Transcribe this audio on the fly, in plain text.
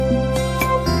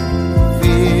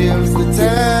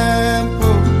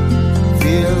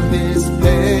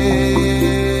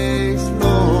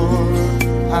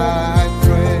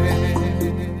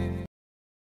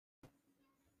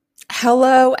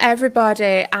Hello,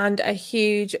 everybody, and a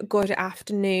huge good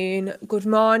afternoon, good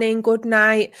morning, good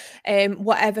night,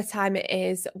 whatever time it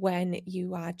is where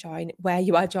you are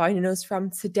joining us from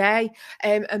today.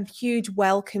 A huge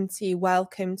welcome to you.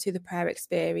 Welcome to the prayer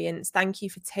experience. Thank you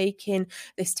for taking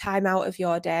this time out of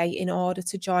your day in order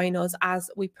to join us as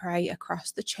we pray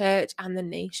across the church and the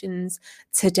nations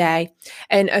today.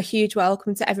 And a huge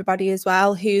welcome to everybody as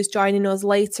well who's joining us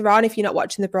later on. If you're not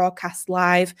watching the broadcast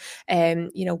live,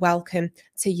 welcome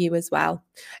to you as well.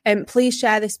 Please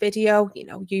share this video.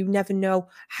 You never know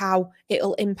how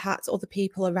it'll impact other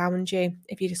people around you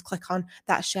if you just click on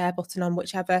that share button on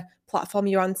whichever platform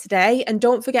you're on today. And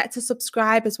don't forget to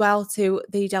subscribe as well to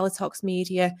the Daily Talks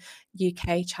Media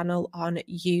UK channel on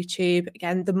YouTube.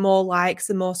 Again, the more likes,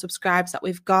 the more subscribes that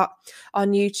we've got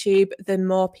on YouTube, the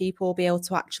more people will be able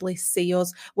to actually see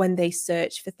us when they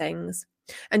search for things.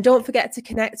 And don't forget to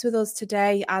connect with us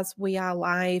today as we are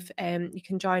live. You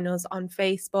can join us on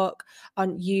Facebook,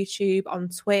 on YouTube, on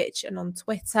Twitch, and on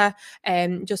Twitter.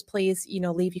 Just please,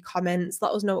 leave your comments.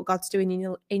 Let us know what God's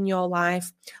doing in your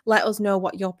life. Let us know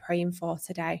what you're praying for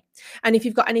today. And if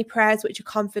you've got any prayers which are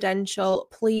confidential,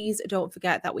 please don't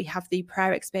forget that we have the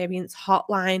Prayer Experience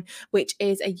hotline, which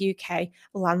is a UK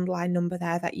landline number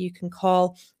there that you can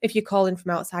call. If you're calling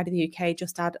from outside of the UK,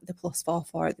 just add the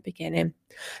 +44 at the beginning.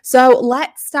 So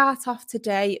let's start off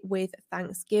today with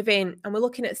Thanksgiving, and we're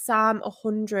looking at Psalm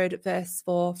 100 verse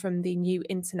 4 from the New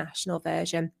International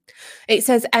Version. It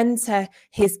says, "Enter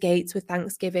his gates with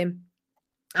thanksgiving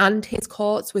and his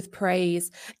courts with praise.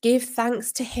 Give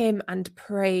thanks to him and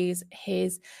praise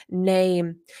his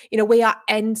name." We are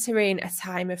entering a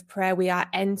time of prayer. We are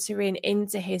entering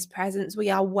into his presence. We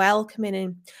are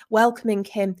welcoming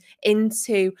him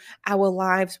into our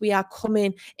lives. We are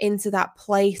coming into that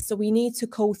place. So we need to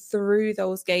go through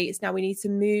those gates. Now we need to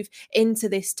move into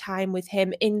this time with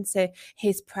him, into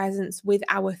his presence with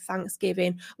our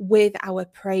thanksgiving, with our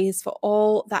praise for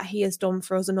all that he has done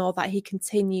for us and all that he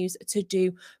continues to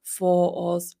do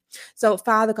for us. So,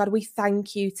 Father God, we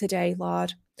thank you today,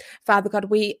 Lord. Father God,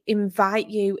 we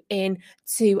invite you in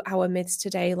to our midst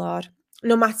today, Lord.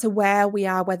 No matter where we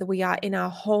are, whether we are in our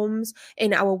homes,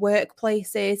 in our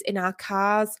workplaces, in our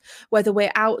cars, whether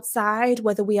we're outside,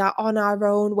 whether we are on our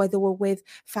own, whether we're with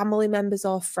family members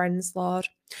or friends, Lord,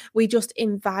 we just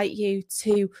invite you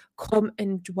to come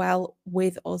and dwell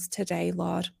with us today,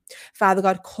 Lord. Father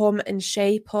God, come and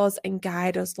shape us and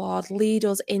guide us, Lord. Lead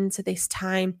us into this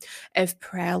time of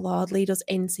prayer, Lord. Lead us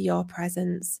into your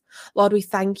presence. Lord, we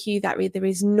thank you that there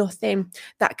is nothing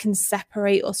that can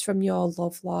separate us from your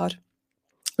love, Lord.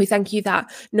 We thank you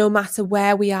that no matter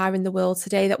where we are in the world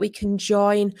today, that we can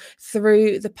join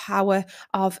through the power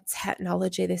of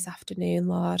technology this afternoon,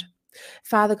 Lord.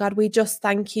 Father God, we just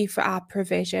thank you for our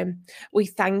provision. We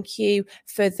thank you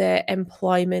for the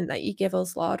employment that you give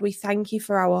us, Lord. We thank you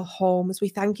for our homes. We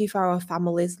thank you for our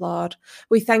families, Lord.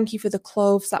 We thank you for the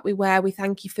clothes that we wear. We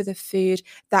thank you for the food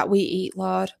that we eat,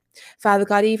 Lord. Father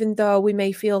God, even though we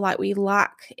may feel like we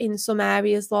lack in some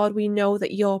areas, Lord, we know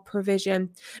that your provision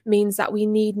means that we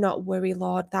need not worry,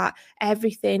 Lord, that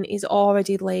everything is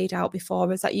already laid out before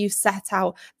us, that you've set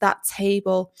out that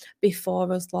table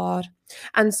before us, Lord.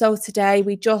 And so today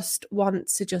we just want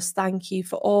to thank you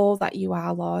for all that you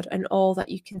are, Lord, and all that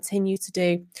you continue to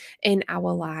do in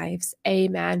our lives.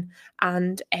 Amen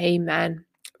and amen.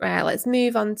 Right, let's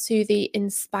move on to the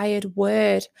inspired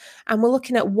word. And we're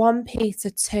looking at 1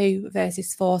 Peter 2,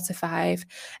 verses 4-5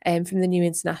 from the New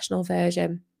International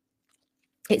Version.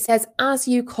 It says, "As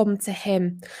you come to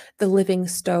him, the living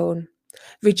stone,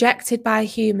 rejected by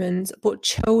humans, but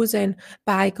chosen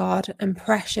by God and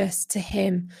precious to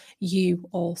him, you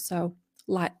also,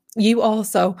 like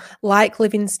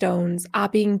living stones, are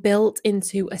being built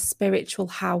into a spiritual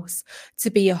house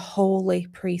to be a holy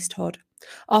priesthood,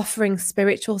 offering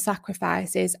spiritual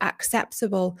sacrifices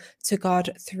acceptable to God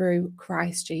through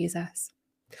Christ Jesus."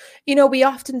 We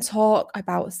often talk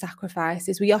about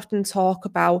sacrifices. We often talk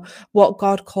about what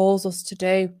God calls us to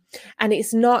do. And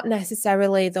it's not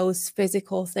necessarily those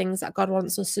physical things that God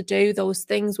wants us to do, those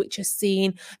things which are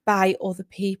seen by other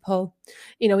people.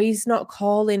 He's not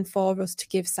calling for us to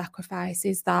give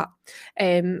sacrifices that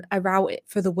are out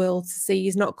for the world to see.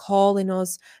 He's not calling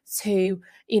us to,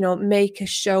 make a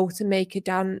show, to make a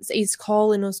dance. He's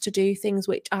calling us to do things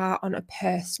which are on a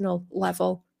personal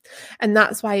level. And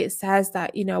that's why it says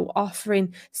that,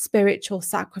 offering spiritual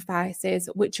sacrifices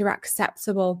which are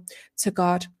acceptable to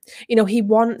God. He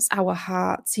wants our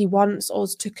hearts. He wants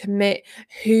us to commit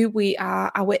who we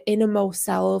are, our innermost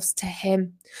selves, to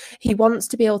him. He wants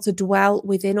to be able to dwell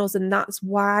within us. And that's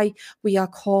why we are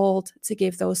called to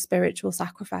give those spiritual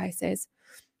sacrifices.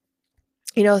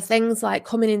 You know, things like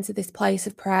coming into this place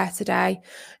of prayer today,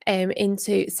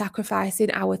 into sacrificing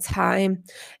our time,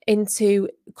 into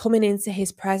coming into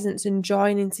his presence and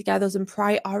joining together and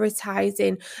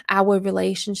prioritizing our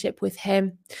relationship with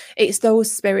him. It's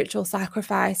those spiritual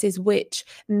sacrifices which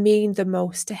mean the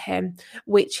most to him,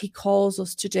 which he calls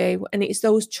us to do. And it's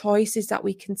those choices that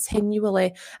we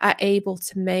continually are able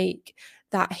to make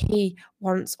that he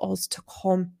wants us to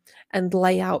come and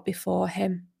lay out before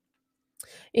him.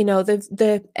 You know,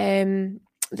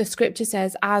 the scripture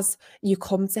says, as you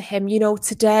come to him, you know,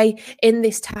 today in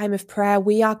this time of prayer,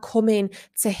 we are coming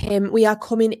to him. We are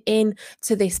coming in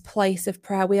to this place of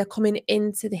prayer. We are coming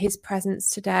into his presence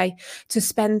today to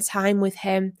spend time with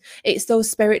him. It's those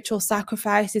spiritual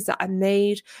sacrifices that are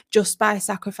made just by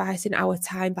sacrificing our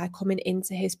time, by coming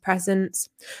into his presence.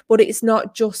 But it's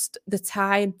not just the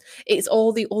time, it's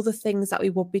all the other things that we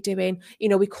would be doing. You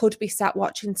know, we could be sat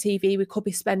watching TV, we could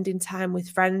be spending time with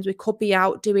friends, we could be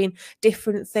out doing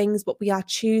different things, but we are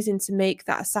choosing to make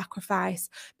that a sacrifice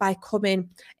by coming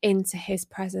into his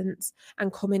presence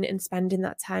and coming and spending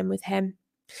that time with him.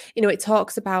 You know, it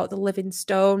talks about the living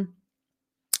stone,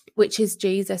 which is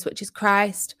Jesus, which is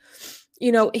Christ.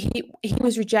 You know, he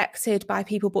was rejected by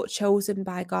people, but chosen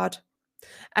by God.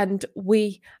 And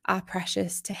we are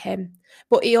precious to him.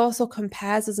 But he also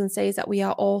compares us and says that we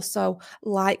are also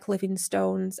like living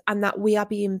stones, and that we are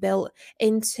being built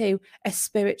into a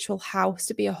spiritual house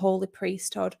to be a holy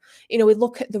priesthood. You know, we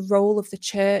look at the role of the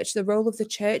church. The role of the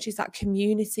church is that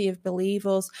community of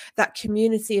believers, that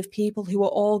community of people who are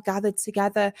all gathered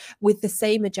together with the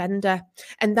same agenda.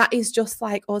 And that is just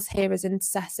like us here as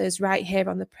intercessors right here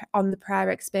on the prayer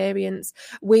experience.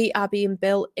 We are being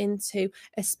built into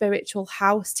a spiritual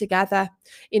house together.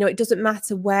 You know, it doesn't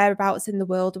matter whereabouts in the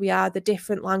world we are, the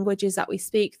different languages that we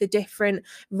speak, the different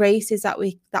races that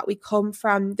we come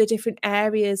from, the different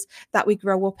areas that we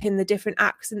grow up in, the different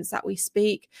accents that we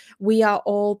speak. We are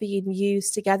all being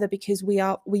used together because we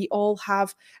all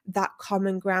have that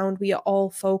common ground. We are all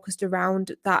focused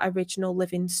around that original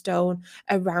living stone,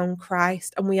 around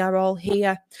Christ, and we are all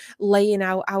here laying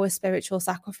out our spiritual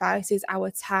sacrifices, our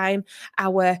time,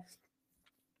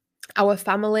 our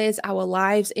families, our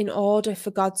lives, in order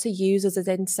for God to use us as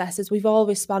intercessors. We've all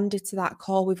responded to that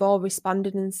call. We've all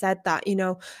responded and said that, you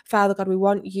know, Father God, we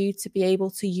want you to be able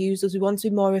to use us. We want to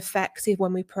be more effective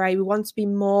when we pray. We want to be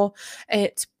more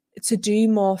to do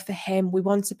more for him. We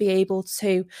want to be able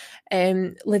to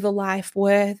live a life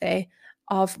worthy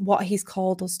of what he's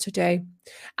called us to do.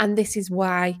 And this is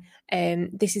why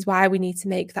we need to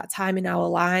make that time in our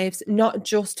lives, not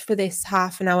just for this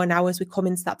half an hour now as we come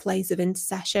into that place of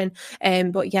intercession,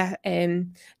 but yeah,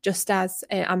 just as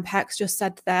Ampex just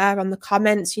said there on the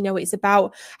comments, you know, it's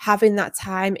about having that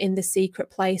time in the secret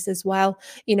place as well.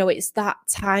 You know, it's that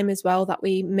time as well that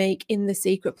we make in the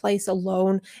secret place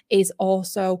alone is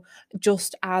also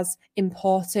just as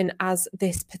important as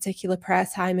this particular prayer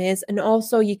time is. And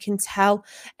also you can tell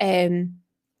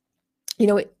you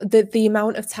know, the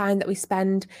amount of time that we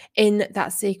spend in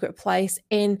that secret place,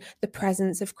 in the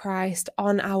presence of Christ,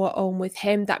 on our own with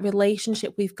him, that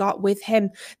relationship we've got with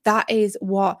him, that is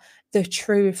what the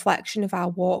true reflection of our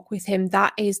walk with him,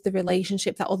 that is the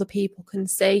relationship that other people can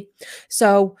see.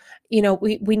 So, you know,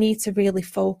 we need to really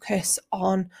focus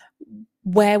on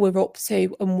where we're up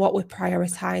to and what we're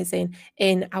prioritizing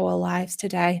in our lives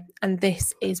today. And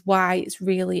this is why it's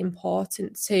really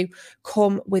important to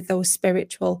come with those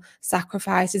spiritual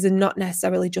sacrifices and not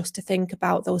necessarily just to think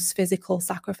about those physical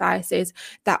sacrifices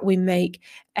that we make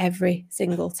every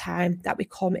single time that we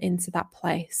come into that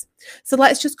place. So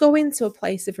let's just go into a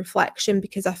place of reflection,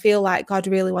 because I feel like God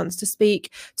really wants to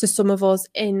speak to some of us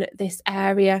in this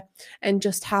area, and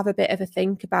just have a bit of a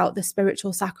think about the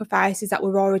spiritual sacrifices that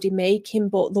we're already making,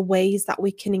 but the ways that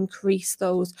we can increase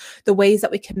those, the ways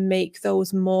that we can make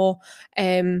those more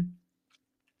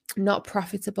not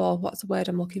profitable, what's the word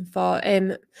I'm looking for,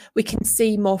 we can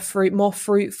see more fruit, more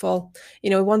fruitful. You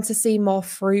know, we want to see more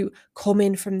fruit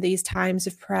coming from these times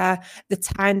of prayer, the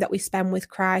time that we spend with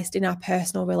Christ in our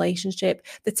personal relationship,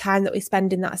 the time that we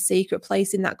spend in that secret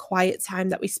place, in that quiet time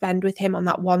that we spend with him on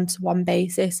that one-to-one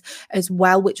basis as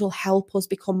well, which will help us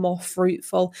become more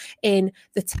fruitful in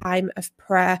the time of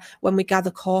prayer when we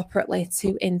gather corporately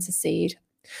to intercede.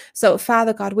 So,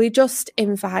 Father God, we just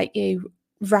invite you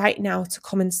right now to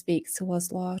come and speak to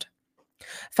us, Lord.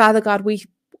 Father God, we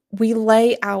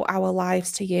lay out our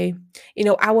lives to you. You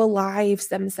know, our lives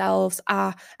themselves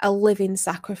are a living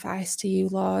sacrifice to you,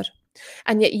 Lord.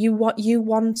 And yet you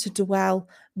want to dwell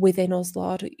within us,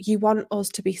 Lord. You want us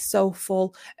to be so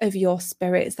full of your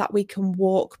spirits that we can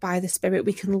walk by the Spirit,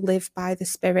 we can live by the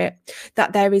Spirit,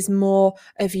 that there is more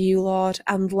of you, Lord,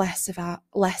 and less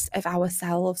of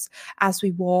ourselves as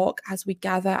we walk, as we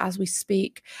gather, as we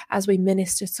speak, as we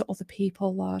minister to other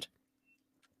people, Lord.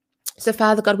 So,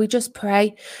 Father God, we just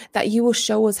pray that you will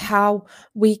show us how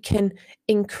we can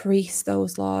increase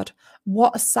those, Lord.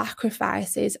 What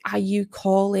sacrifices are you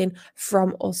calling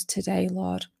from us today,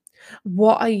 Lord?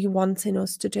 What are you wanting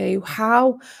us to do?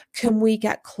 How can we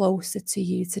get closer to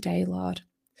you today, Lord?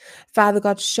 Father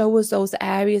God, show us those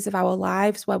areas of our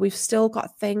lives where we've still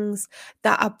got things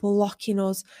that are blocking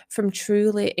us from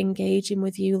truly engaging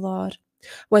with you, Lord.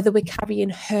 Whether we're carrying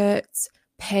hurt,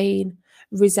 pain,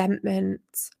 resentment,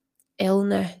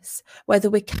 illness, whether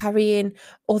we're carrying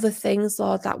other things,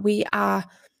 Lord, that we are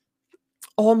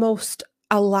almost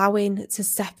allowing to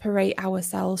separate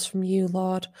ourselves from you,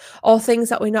 Lord, or things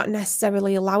that we're not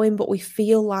necessarily allowing, but we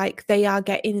feel like they are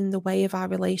getting in the way of our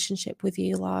relationship with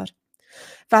you, Lord.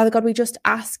 Father God, we just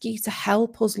ask you to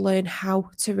help us learn how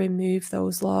to remove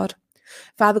those, Lord.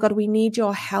 Father God, we need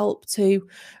your help to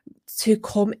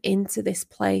come into this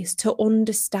place, to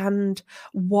understand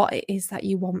what it is that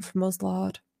you want from us,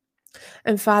 Lord.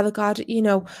 And Father God,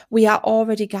 we are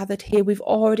already gathered here. We've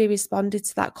already responded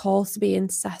to that call to be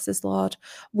intercessors, Lord.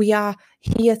 We are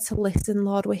here to listen,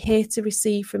 Lord. We're here to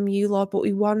receive from you, Lord, but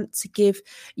we want to give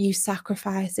you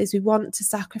sacrifices. We want to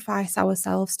sacrifice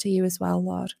ourselves to you as well,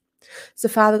 Lord. So,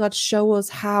 Father God, show us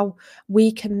how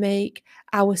we can make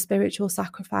our spiritual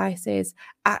sacrifices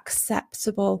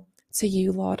acceptable to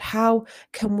you, Lord. How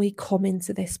can we come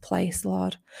into this place,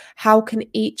 Lord? How can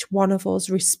each one of us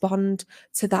respond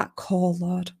to that call,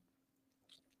 Lord?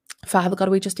 Father God,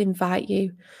 we just invite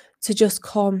you to just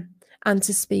come and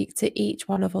to speak to each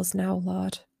one of us now,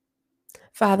 Lord.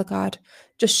 Father God,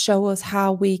 just show us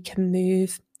how we can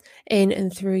move in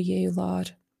and through you,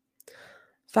 Lord.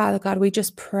 Father God, we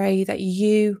just pray that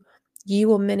you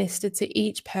will minister to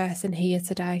each person here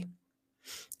today,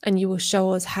 and you will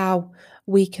show us how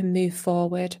we can move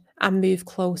forward and move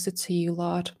closer to you,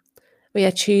 Lord. We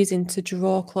are choosing to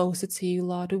draw closer to you,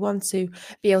 Lord. We want to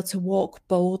be able to walk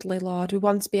boldly, Lord. We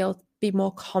want to be able to be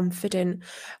more confident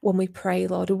when we pray,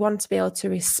 Lord. We want to be able to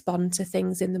respond to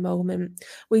things in the moment.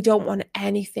 We don't want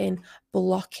anything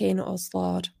blocking us,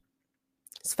 Lord.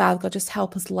 So, Father God, just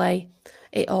help us lay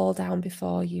it all down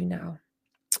before you now.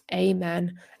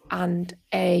 Amen and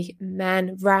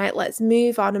amen. Right, let's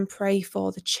move on and pray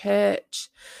for the church.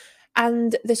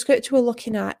 And the scripture we're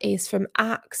looking at is from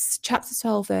Acts chapter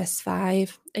 12, verse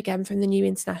 5, again from the New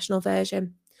International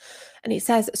Version. And it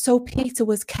says, "So Peter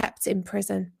was kept in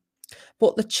prison,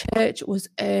 but the church was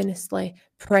earnestly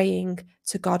praying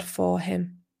to God for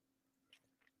him."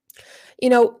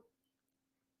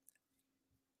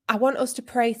 I want us to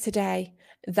pray today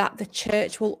that the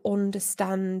church will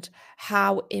understand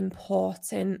how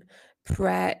important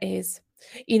prayer is.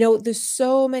 There's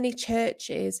so many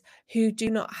churches who do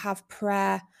not have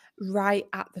prayer right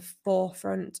at the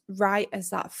forefront, right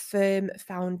as that firm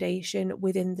foundation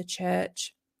within the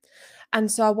church. And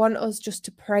so I want us just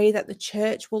to pray that the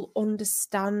church will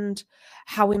understand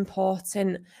how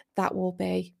important that will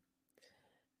be.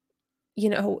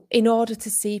 In order to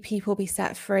see people be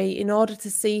set free, in order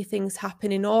to see things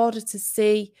happen, in order to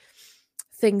see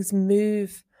things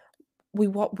move, we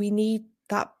need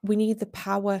the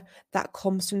power that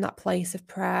comes from that place of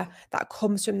prayer, that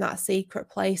comes from that secret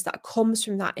place, that comes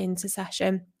from that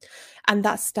intercession. And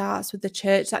that starts with the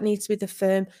church. That needs to be the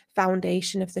firm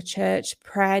foundation of the church.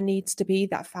 Prayer needs to be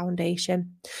that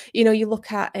foundation. You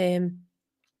look at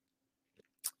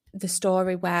the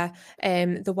story where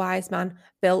the wise man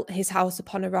built his house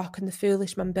upon a rock and the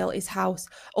foolish man built his house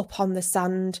upon the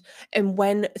sand. And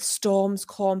when storms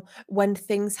come, when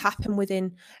things happen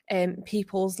within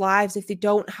people's lives, if they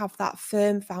don't have that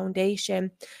firm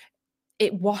foundation,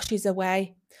 it washes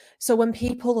away. So when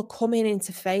people are coming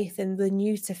into faith and they're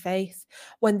new to faith,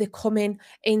 when they're coming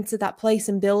into that place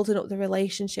and building up the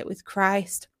relationship with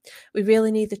Christ, we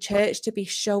really need the church to be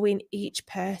showing each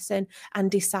person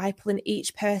and discipling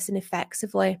each person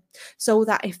effectively, so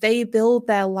that if they build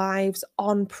their lives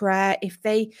on prayer, if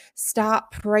they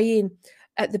start praying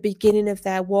at the beginning of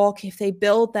their walk, if they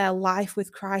build their life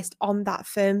with Christ on that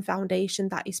firm foundation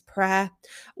that is prayer,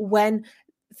 when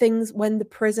the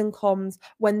prison comes,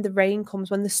 when the rain comes,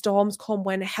 when the storms come,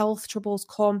 when health troubles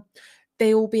come,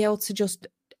 they will be able to just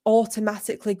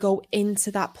automatically go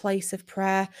into that place of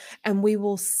prayer, and we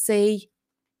will see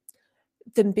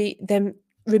them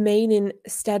remaining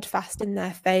steadfast in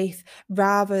their faith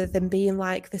rather than being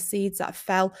like the seeds that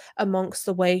fell amongst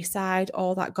the wayside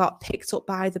or that got picked up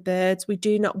by the birds. We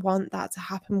do not want that to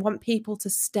happen. We want people to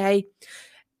stay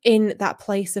in that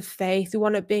place of faith. We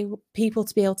want people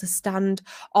to be able to stand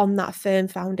on that firm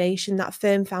foundation. That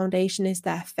firm foundation is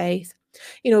their faith.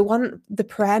 We want the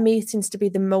prayer meetings to be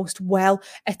the most well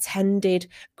attended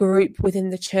group within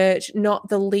the church, not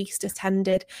the least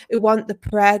attended. We want the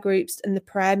prayer groups and the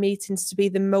prayer meetings to be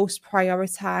the most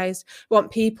prioritized. We want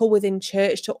people within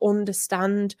church to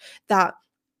understand that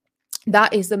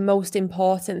that is the most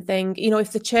important thing.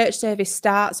 If the church service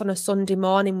starts on a Sunday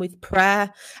morning with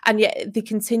prayer and yet they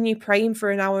continue praying for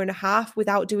an hour and a half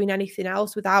without doing anything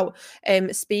else, without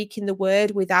speaking the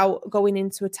word, without going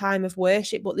into a time of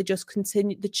worship, but they just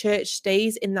continue, the church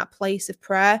stays in that place of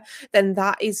prayer, then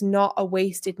that is not a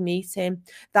wasted meeting.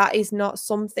 That is not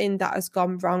something that has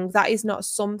gone wrong. That is not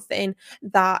something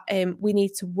that we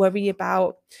need to worry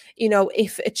about.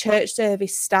 If a church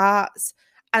service starts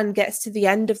and gets to the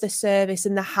end of the service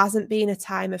and there hasn't been a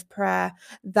time of prayer,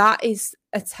 that is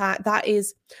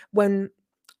when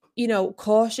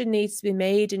caution needs to be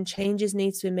made and changes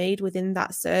need to be made within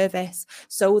that service,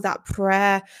 so that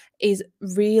prayer is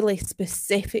really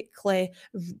specifically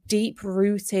deep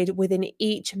rooted within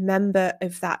each member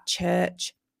of that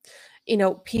church.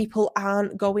 People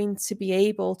aren't going to be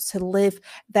able to live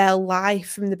their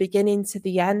life from the beginning to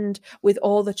the end with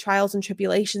all the trials and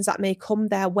tribulations that may come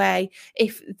their way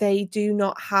if they do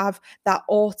not have that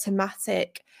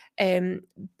automatic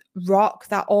rock,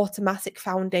 that automatic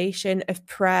foundation of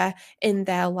prayer in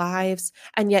their lives.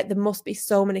 And yet there must be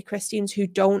so many Christians who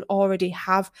don't already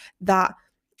have that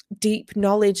deep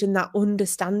knowledge and that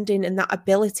understanding and that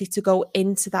ability to go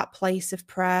into that place of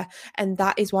prayer. And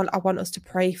that is what I want us to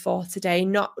pray for today,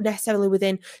 not necessarily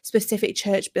within specific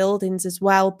church buildings as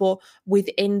well, but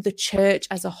within the church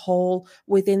as a whole,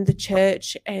 within the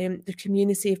church, the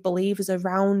community of believers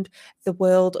around the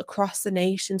world, across the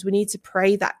nations. We need to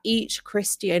pray that each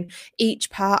Christian, each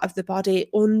part of the body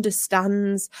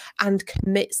understands and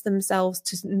commits themselves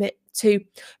to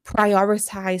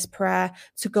prioritize prayer,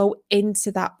 to go into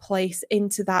that place,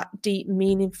 into that deep,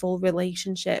 meaningful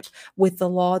relationship with the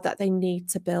Lord that they need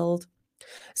to build.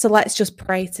 So let's just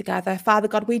pray together. Father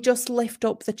God, we just lift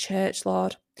up the church,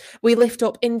 Lord. We lift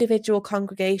up individual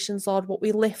congregations, Lord, but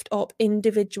we lift up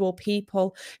individual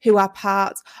people who are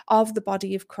part of the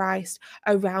body of Christ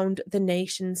around the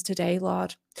nations today,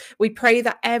 Lord. We pray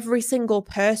that every single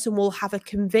person will have a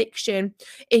conviction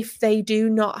if they do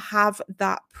not have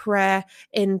that prayer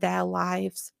in their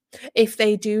lives. If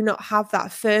they do not have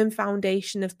that firm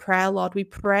foundation of prayer, Lord, we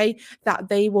pray that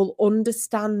they will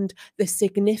understand the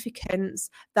significance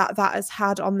that has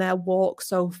had on their walk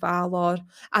so far, Lord,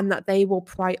 and that they will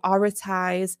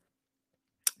prioritize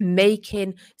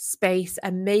making space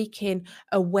and making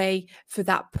a way for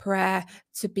that prayer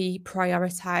to be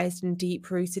prioritized and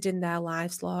deep rooted in their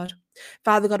lives, Lord.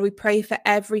 Father God, we pray for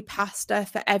every pastor,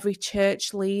 for every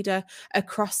church leader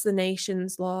across the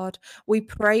nations, Lord. We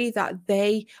pray that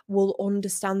they will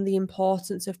understand the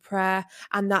importance of prayer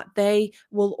and that they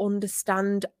will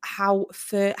understand how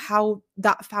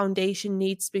that foundation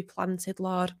needs to be planted,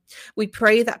 Lord. We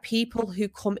pray that people who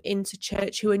come into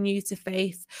church who are new to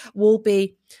faith will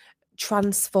be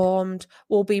transformed,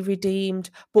 will be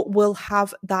redeemed, but will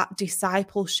have that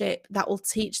discipleship that will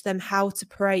teach them how to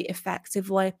pray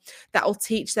effectively, that will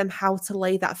teach them how to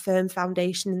lay that firm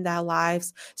foundation in their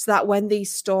lives, so that when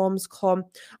these storms come,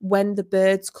 when the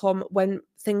birds come, when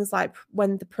things like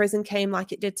when the prison came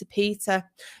like it did to Peter,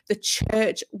 the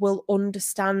church will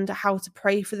understand how to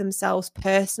pray for themselves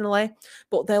personally,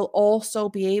 but they'll also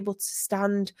be able to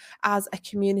stand as a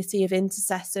community of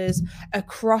intercessors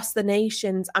across the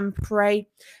nations and pray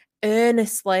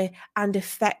earnestly and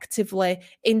effectively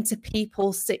into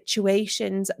people's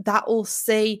situations. That will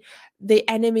see the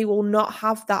enemy will not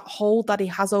have that hold that he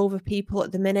has over people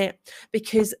at the minute,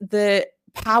 because the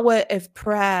power of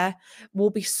prayer will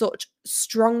be such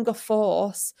stronger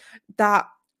force that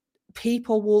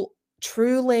people will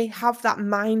truly have that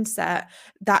mindset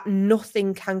that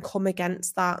nothing can come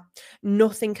against that.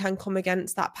 Nothing can come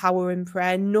against that power in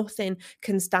prayer. Nothing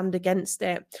can stand against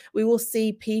it. We will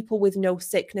see people with no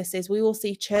sicknesses. We will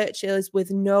see churches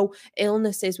with no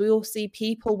illnesses. We will see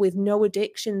people with no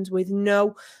addictions, with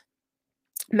no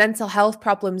mental health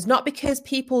problems, not because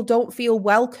people don't feel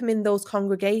welcome in those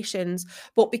congregations,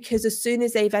 but because as soon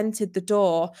as they've entered the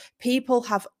door, people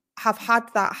have have had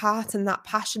that heart and that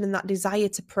passion and that desire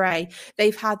to pray.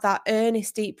 They've had that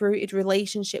earnest, deep-rooted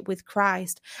relationship with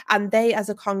Christ. And they, as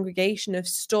a congregation, have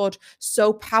stood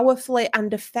so powerfully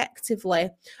and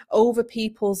effectively over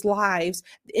people's lives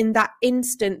in that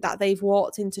instant that they've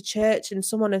walked into church and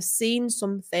someone has seen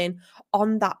something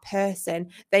on that person.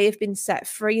 They have been set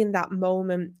free in that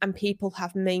moment, and people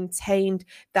have maintained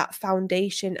that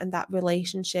foundation and that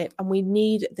relationship. And we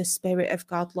need the Spirit of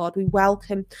God, Lord. We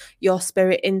welcome your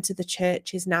Spirit into the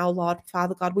churches now, Lord.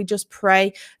 Father God, we just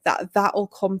pray that that will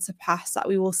come to pass, that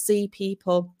we will see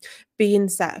people being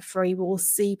set free. We will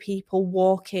see people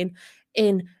walking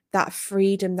in that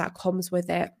freedom that comes with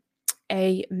it.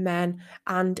 Amen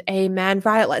and amen.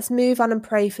 Right, let's move on and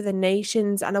pray for the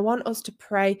nations. And I want us to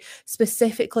pray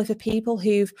specifically for people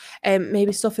who've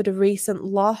maybe suffered a recent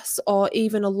loss, or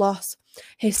even a loss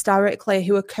historically,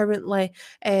 who are currently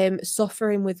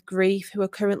suffering with grief, who are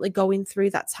currently going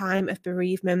through that time of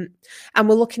bereavement. And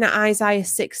we're looking at Isaiah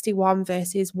 61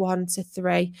 verses 1 to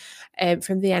 3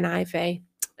 from the NIV.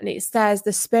 And it says,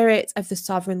 "The Spirit of the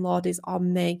Sovereign Lord is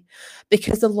on me,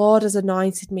 because the Lord has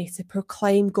anointed me to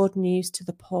proclaim good news to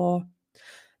the poor,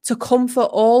 to comfort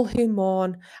all who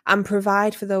mourn and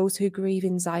provide for those who grieve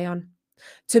in Zion,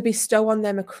 to bestow on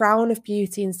them a crown of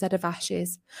beauty instead of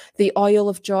ashes, the oil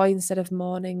of joy instead of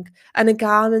mourning, and a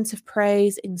garment of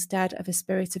praise instead of a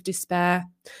spirit of despair.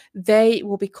 They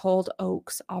will be called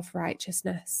oaks of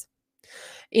righteousness."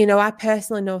 You know, I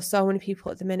personally know so many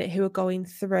people at the minute who are going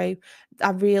through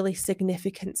a really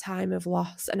significant time of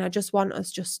loss. And I just want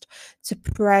us just to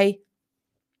pray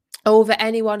over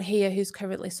anyone here who's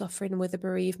currently suffering with a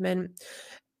bereavement.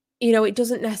 You know, it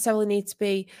doesn't necessarily need to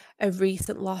be a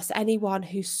recent loss. Anyone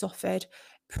who's suffered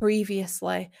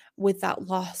previously with that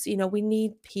loss, you know, we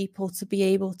need people to be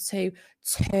able to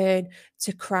turn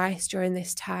to Christ during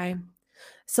this time.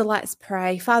 So let's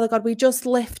pray. Father God, we just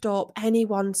lift up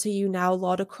anyone to you now,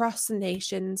 Lord, across the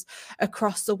nations,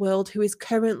 across the world, who is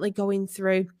currently going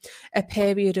through a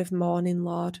period of mourning,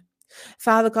 Lord.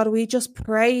 Father God, we just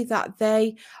pray that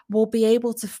they will be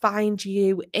able to find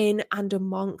you in and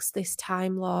amongst this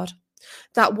time, Lord.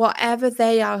 That whatever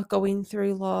they are going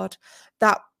through, Lord,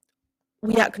 that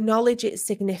we acknowledge its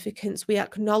significance. We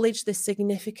acknowledge the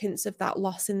significance of that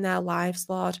loss in their lives,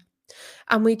 Lord.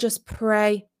 And we just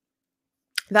pray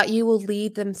that you will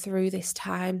lead them through this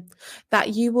time,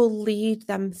 that you will lead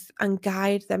them and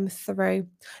guide them through,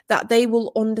 that they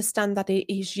will understand that it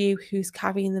is you who's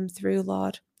carrying them through,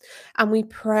 Lord. And we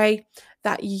pray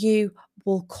that you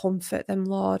will comfort them,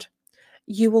 Lord.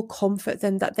 You will comfort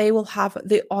them, that they will have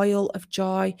the oil of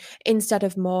joy instead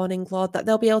of mourning, Lord, that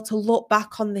they'll be able to look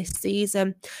back on this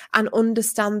season and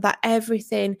understand that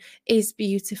everything is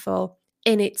beautiful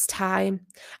in its time,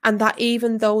 and that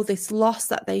even though this loss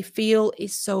that they feel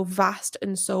is so vast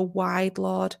and so wide,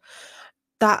 Lord,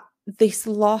 that this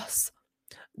loss,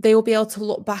 they will be able to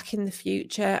look back in the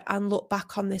future and look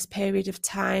back on this period of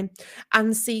time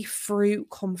and see fruit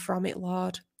come from it,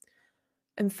 Lord.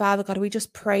 And Father God, we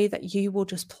just pray that you will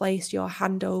just place your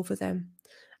hand over them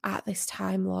at this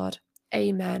time, Lord.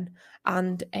 Amen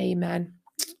and amen.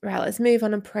 Right, let's move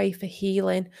on and pray for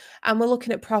healing. And we're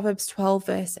looking at Proverbs 12,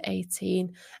 verse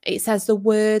 18. It says, "The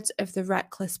words of the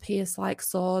reckless pierce like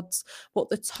swords, but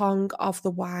the tongue of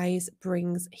the wise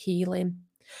brings healing."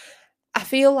 I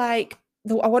feel like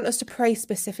I want us to pray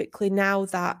specifically now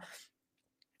that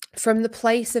from the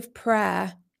place of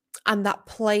prayer and that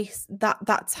place,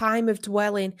 that time of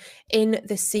dwelling in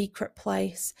the secret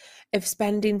place, of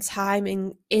spending time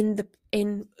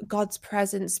in God's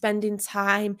presence, spending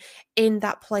time in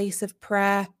that place of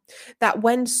prayer, that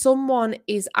when someone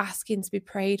is asking to be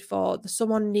prayed for,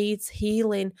 someone needs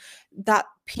healing, that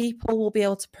people will be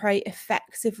able to pray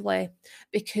effectively,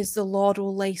 because the Lord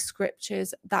will lay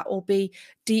scriptures that will be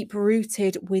deep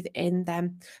rooted within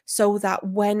them, so that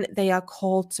when they are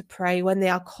called to pray, when they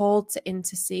are called to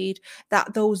intercede,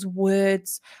 that those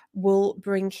words will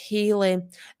bring healing,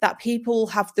 that people will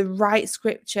have the right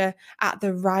scripture at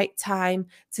the right time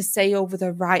to say over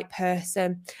the right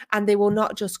person, and they will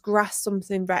not just grasp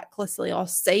something recklessly or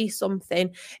say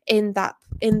something in that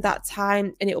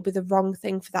time, and it will be the wrong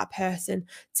thing for that person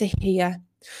to hear.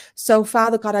 So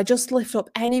Father God, I just lift up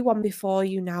anyone before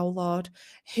you now, Lord,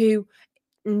 who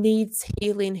needs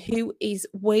healing, who is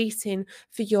waiting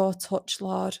for your touch,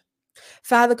 Lord.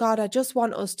 Father God, I just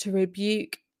want us to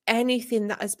rebuke anything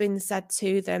that has been said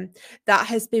to them that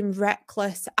has been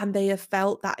reckless, and they have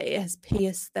felt that it has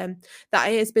pierced them, that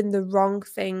it has been the wrong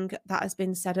thing that has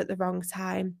been said at the wrong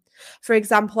time. For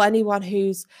example, anyone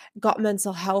who's got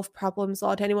mental health problems,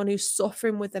 Lord, anyone who's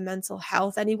suffering with their mental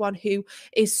health, anyone who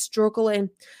is struggling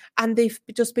and they've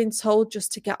just been told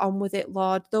just to get on with it,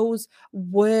 Lord, those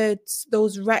words,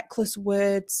 those reckless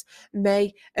words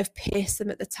may have pierced them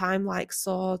at the time like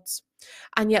swords.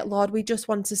 And yet, Lord, we just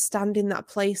want to stand in that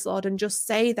place, Lord, and just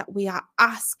say that we are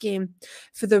asking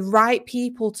for the right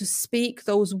people to speak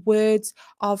those words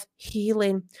of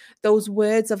healing, those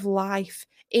words of life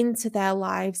into their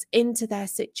lives, into their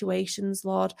situations,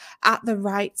 Lord, at the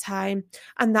right time,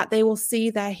 and that they will see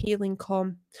their healing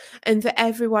come. And for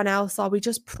everyone else, Lord, we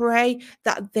just pray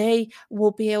that they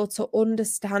will be able to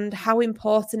understand how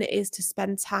important it is to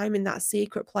spend time in that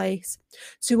secret place,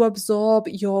 to absorb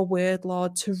your word,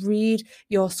 Lord, to read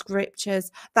your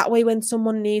scriptures. That way, when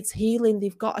someone needs healing,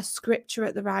 they've got a scripture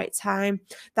at the right time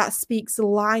that speaks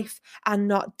life and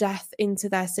not death into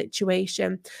their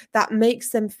situation, that makes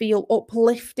them feel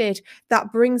uplifted,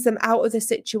 that brings them out of the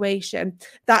situation,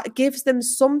 that gives them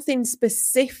something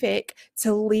specific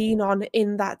to lean on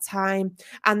in that time.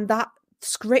 And that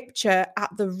scripture at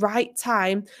the right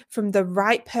time from the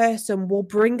right person will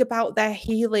bring about their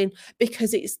healing,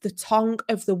 because it's the tongue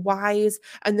of the wise,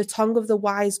 and the tongue of the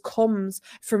wise comes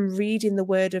from reading the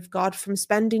word of God, from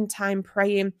spending time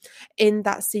praying in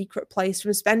that secret place,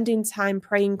 from spending time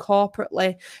praying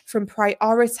corporately, from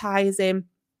prioritizing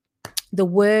the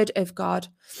word of God.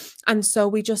 And so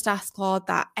we just ask, Lord,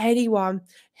 that anyone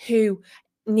who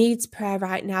needs prayer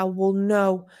right now will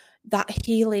know that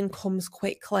healing comes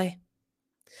quickly.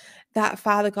 That,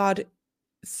 Father God,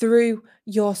 through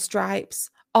your stripes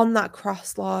on that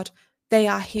cross, Lord, they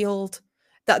are healed.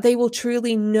 That they will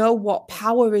truly know what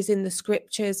power is in the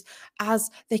scriptures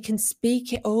as they can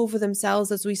speak it over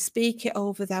themselves, as we speak it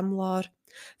over them, Lord.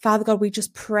 Father God, we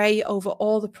just pray over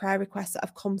all the prayer requests that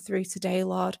have come through today,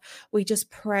 Lord. We just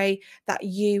pray that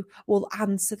you will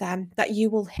answer them, that you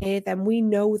will hear them. We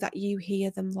know that you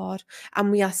hear them, Lord,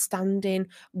 and we are standing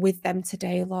with them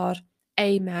today, Lord.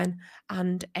 Amen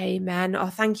and amen. Oh,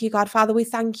 thank you, God. Father, we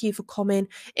thank you for coming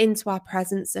into our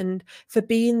presence and for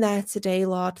being there today,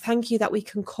 Lord. Thank you that we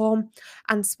can come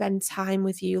and spend time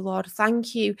with you, Lord.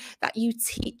 Thank you that you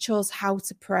teach us how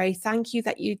to pray. Thank you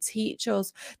that you teach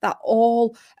us that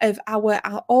all of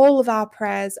our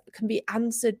prayers can be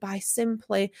answered by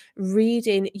simply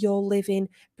reading your living,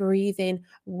 breathing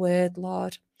word,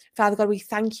 Lord. Father God, we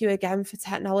thank you again for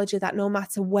technology, that no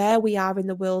matter where we are in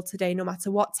the world today, no matter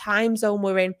what time zone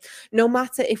we're in, no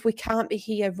matter if we can't be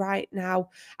here right now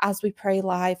as we pray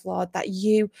live, Lord, that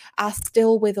you are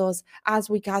still with us as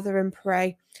we gather and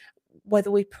pray,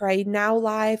 whether we pray now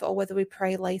live or whether we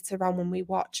pray later on when we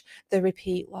watch the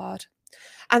repeat, Lord.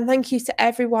 And thank you to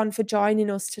everyone for joining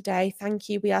us today. Thank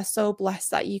you. We are so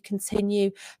blessed that you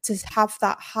continue to have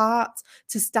that heart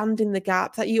to stand in the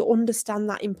gap, that you understand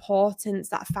that importance,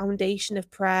 that foundation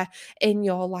of prayer in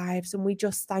your lives. And we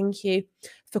just thank you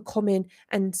for coming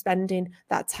and spending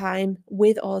that time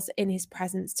with us in his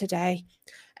presence today.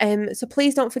 So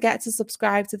please don't forget to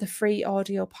subscribe to the free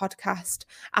audio podcast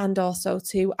and also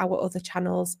to our other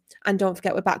channels. And don't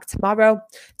forget, we're back tomorrow.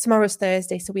 Tomorrow's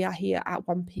Thursday, so we are here at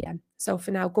 1 p.m. So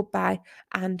for now, goodbye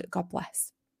and God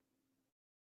bless.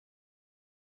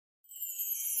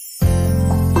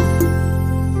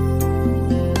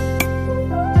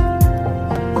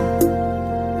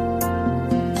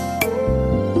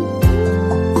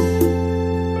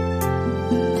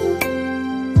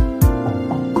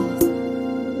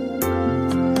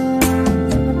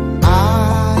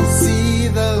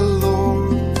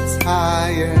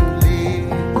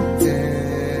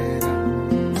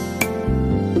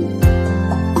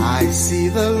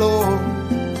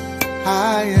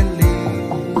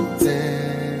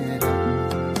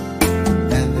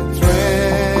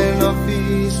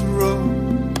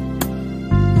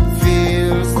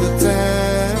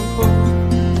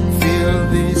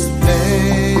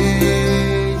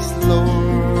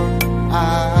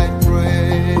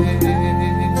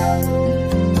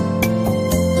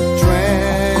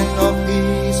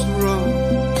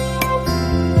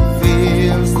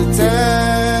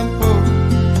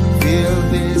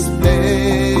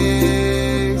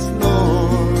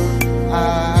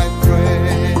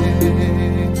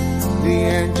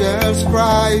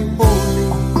 Cry holy,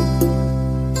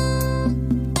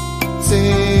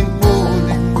 sing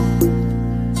holy.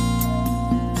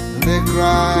 They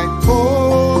cry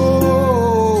holy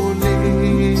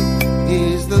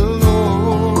is the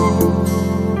Lord.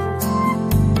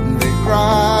 They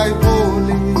cry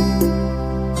holy.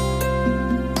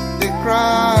 They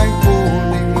cry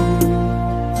holy.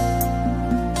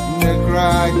 They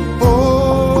cry holy.